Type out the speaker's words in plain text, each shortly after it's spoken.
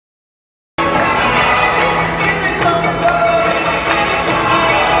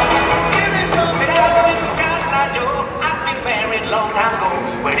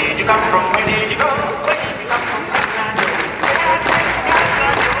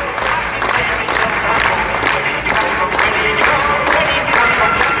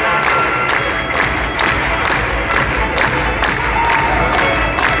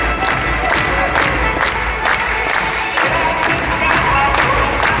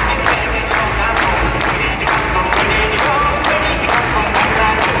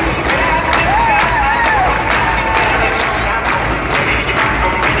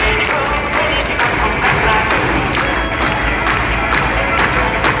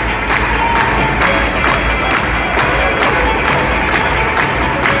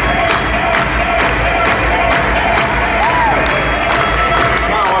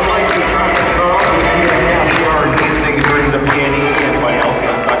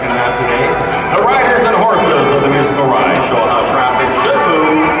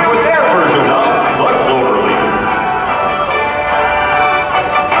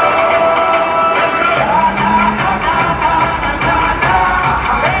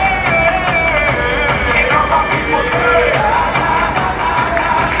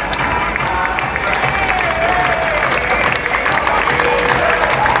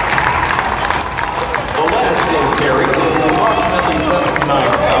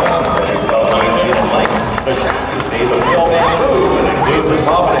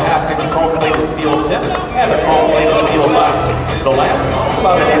steel tip and a chrome-plated steel butt. The lance is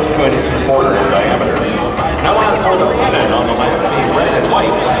about 1 inch to 1 inch and 1/4 in diameter. Now as for the pennant on the lance being red and white,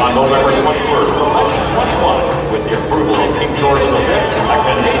 on November 21st of 1921, with the approval of King George V, a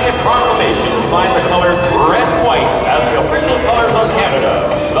Canadian proclamation signed the colors red and white as the official colors of Canada.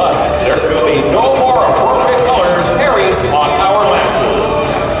 Thus, there could be no more appropriate colors carried on our lances.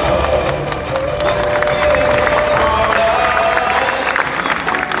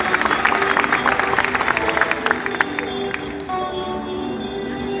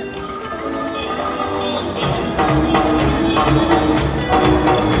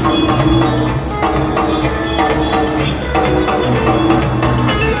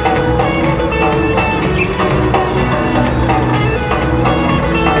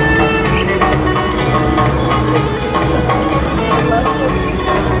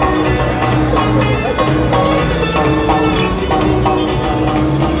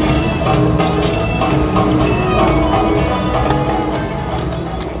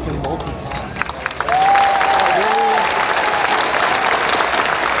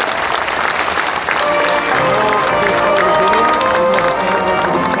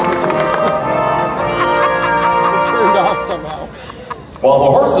 While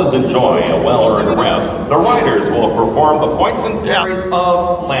the horses enjoy a well-earned rest, the riders will perform the points and parries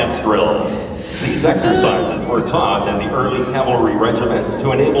of lance drill. These exercises were taught in the early cavalry regiments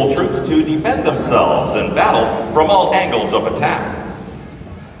to enable troops to defend themselves in battle from all angles of attack.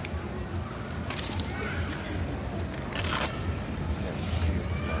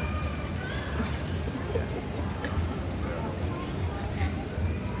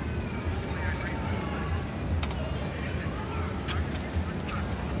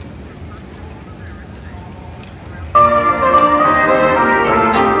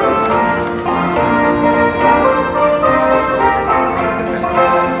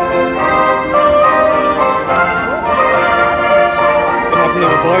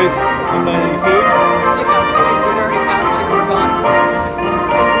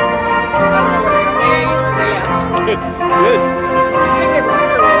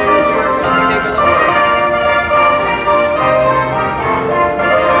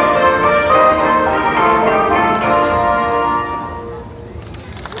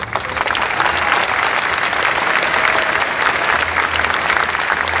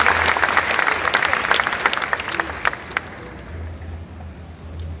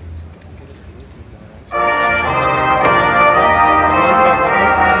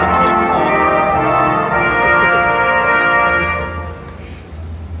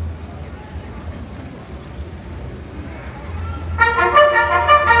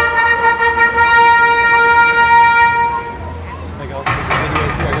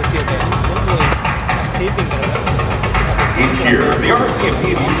 Each year, the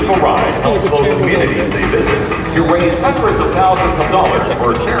RCMP musical ride helps those communities they visit to raise hundreds of thousands of dollars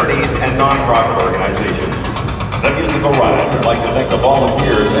for charities and non-profit organizations. The musical ride would like to thank the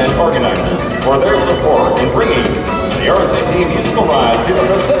volunteers and organizers for their support in bringing the RCMP musical ride to the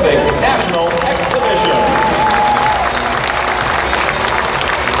Pacific National Exhibition.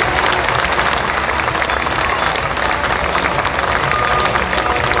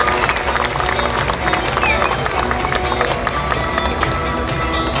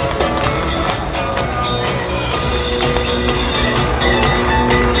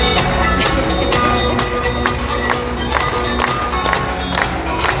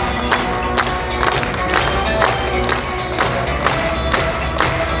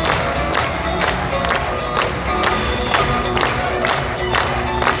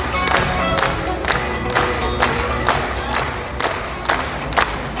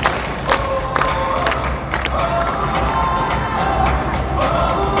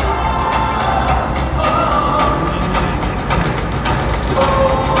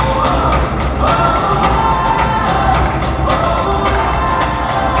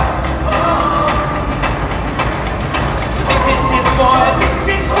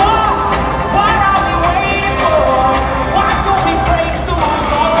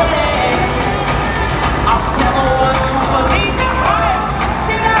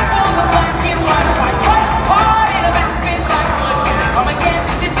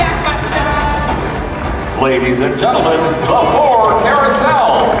 Ladies and gentlemen, the 4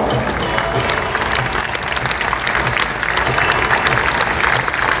 carousels.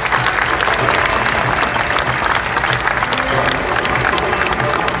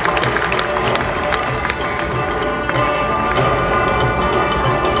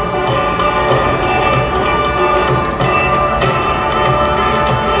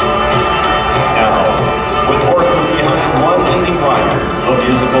 Now, with horses behind one leading rider, the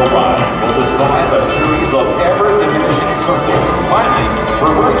musical ride will display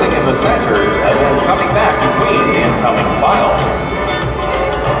center and then coming back between the incoming files.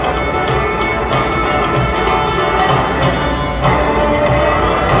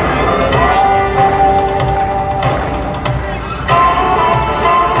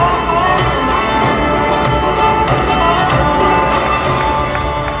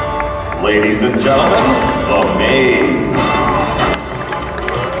 Ladies and gentlemen, the maze.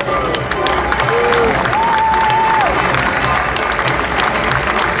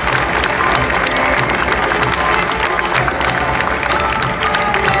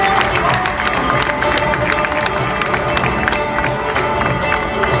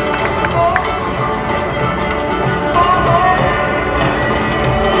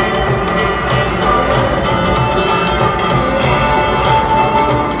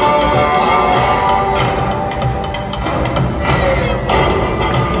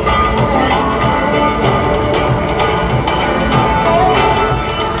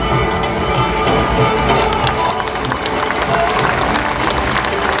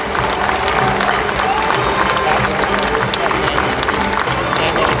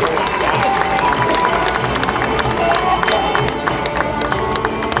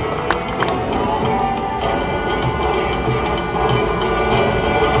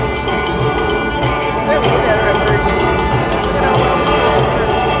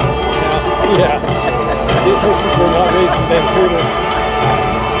 Yeah, these horses were not raised in Vancouver.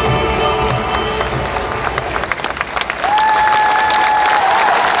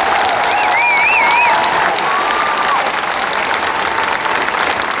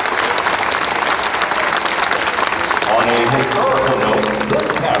 On a historical note, this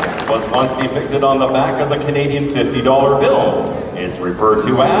tavern was once depicted on the back of the Canadian $50 bill. It's referred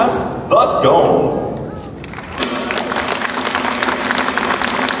to as the Dome.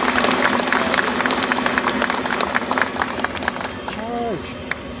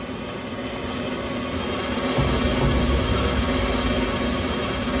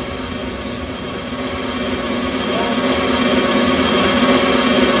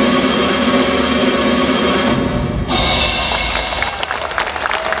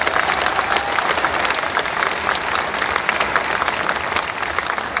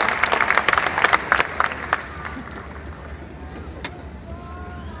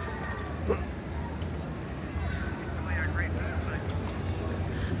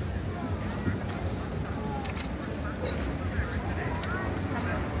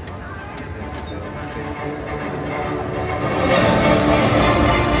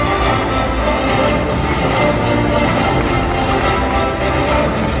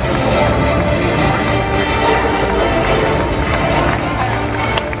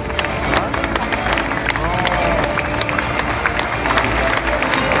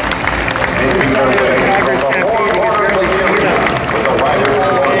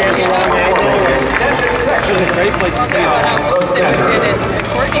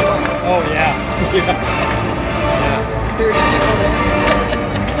 Oh yeah. Yeah. 30 people there.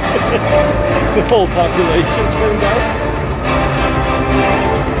 The whole population turned out.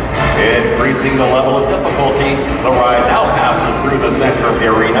 Increasing the level of difficulty, the ride now passes through the center of the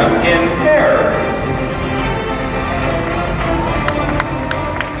arena in pairs.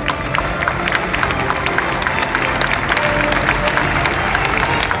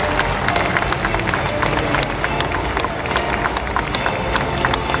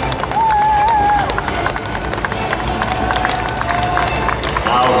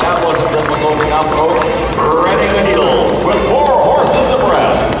 Now that wasn't difficult enough, folks. Threading the needle with 4 horses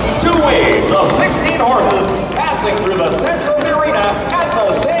abreast. 2 waves of 16 horses passing through the center of the arena at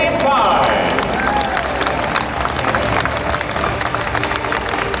the same time.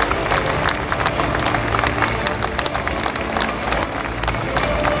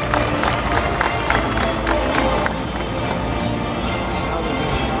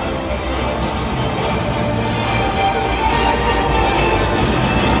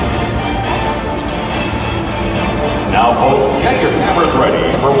 Now, folks, get your cameras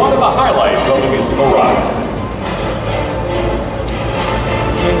ready for one of the highlights of the musical ride.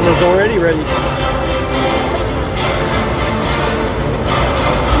 Camera's already ready.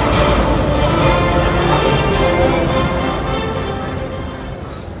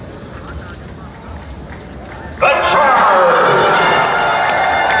 The charge!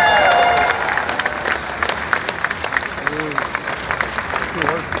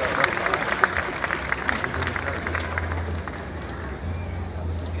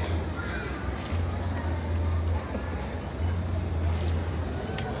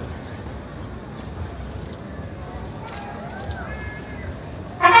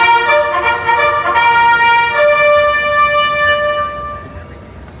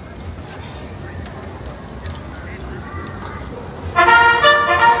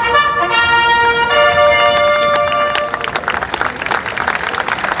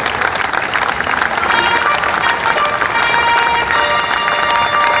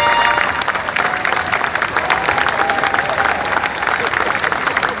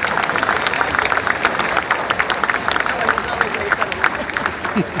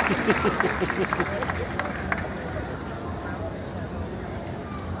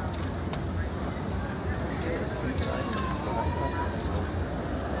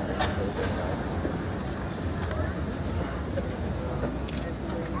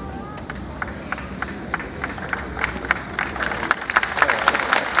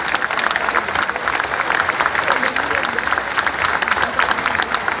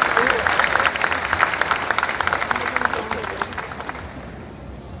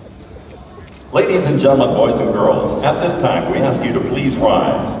 Ladies and gentlemen, boys and girls, at this time we ask you to please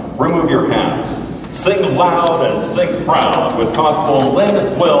rise, remove your hats, sing loud and sing proud with Constable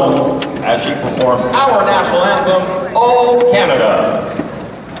Lynn Wilms as she performs our national anthem, O Canada.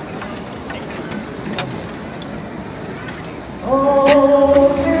 O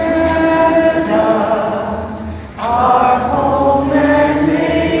Canada, our home and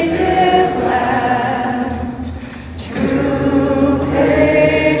native land, true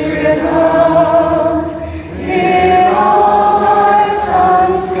patriot love, hear all thy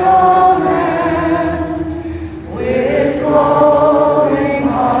sons command. With glowing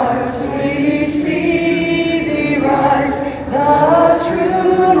hearts we see thee rise, the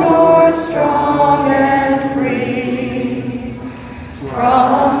true north strong and free.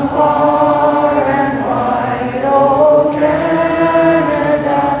 From far and wide, O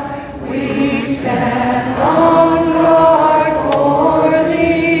Canada, we stand on guard for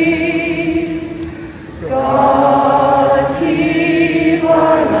thee. God keep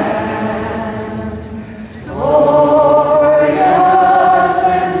our land glorious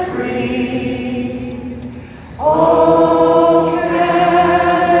and free. O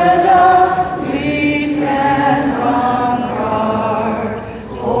Canada, we stand on guard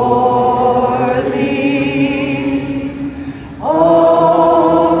for thee. O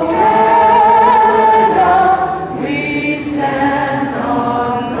Canada, we stand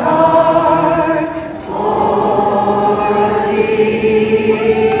on guard for thee.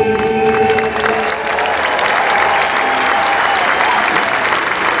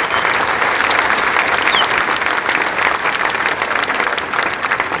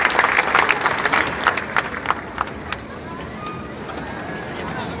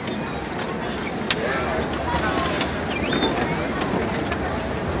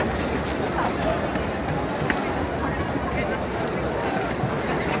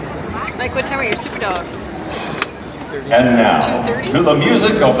 Mike, what time are your super dogs? And now, 2:30? to the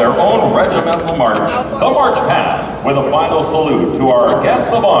music of their own regimental march, the March Past, with a final salute to our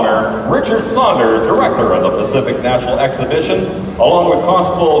guest of honor, Richard Saunders, Director of the Pacific National Exhibition, along with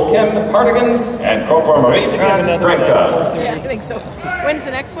Constable Kim Hartigan and Corporal Marie Franz Drenka. Yeah, I think so. When's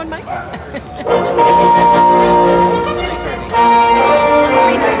the next one, Mike? It's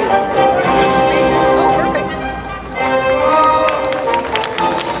 3:30 tonight. Oh, perfect.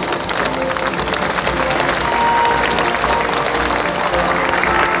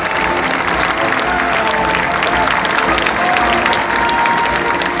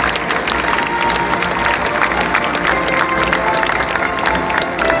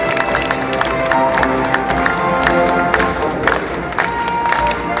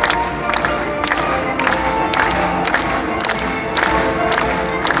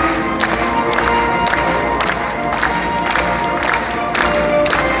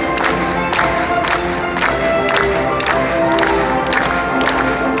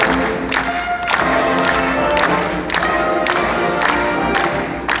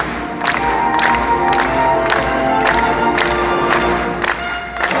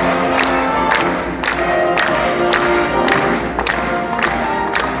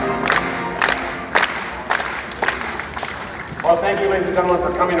 Well, thank you, ladies and gentlemen,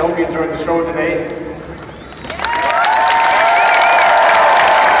 for coming. I hope you enjoyed the show today.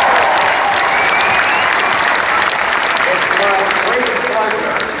 It's my great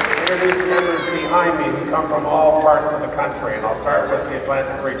pleasure to introduce the members behind me who come from all parts of the country, and I'll start with the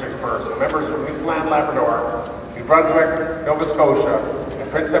Atlantic region first. So members from Newfoundland, Labrador, New Brunswick, Nova Scotia, and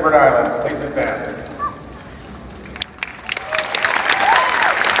Prince Edward Island, please advance.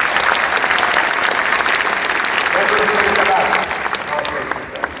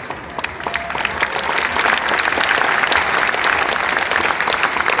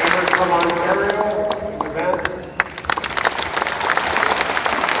 From Ontario, advance.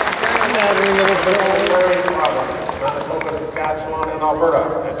 Manitoba, Saskatchewan, and Alberta,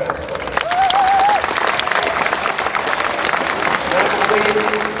 advance. Next, please,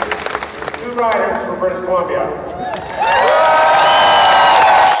 two riders from British Columbia.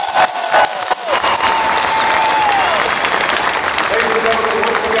 Ladies and gentlemen,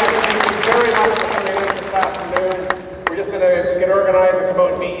 once again, thank you very much for coming in this afternoon. We're just going to get organized and come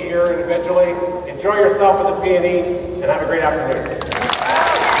out and meet you here individually. PNE, and have a great afternoon.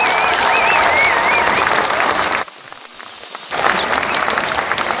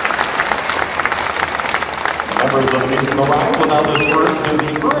 Members of the musical line will now disperse to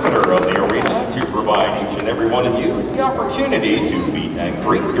the perimeter of the arena to provide each and every one of you the opportunity to meet and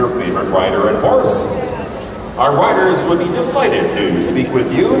greet your favorite rider and horse. Our riders would be delighted to speak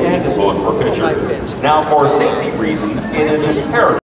with you and pose for pictures. Now, for safety reasons, it is imperative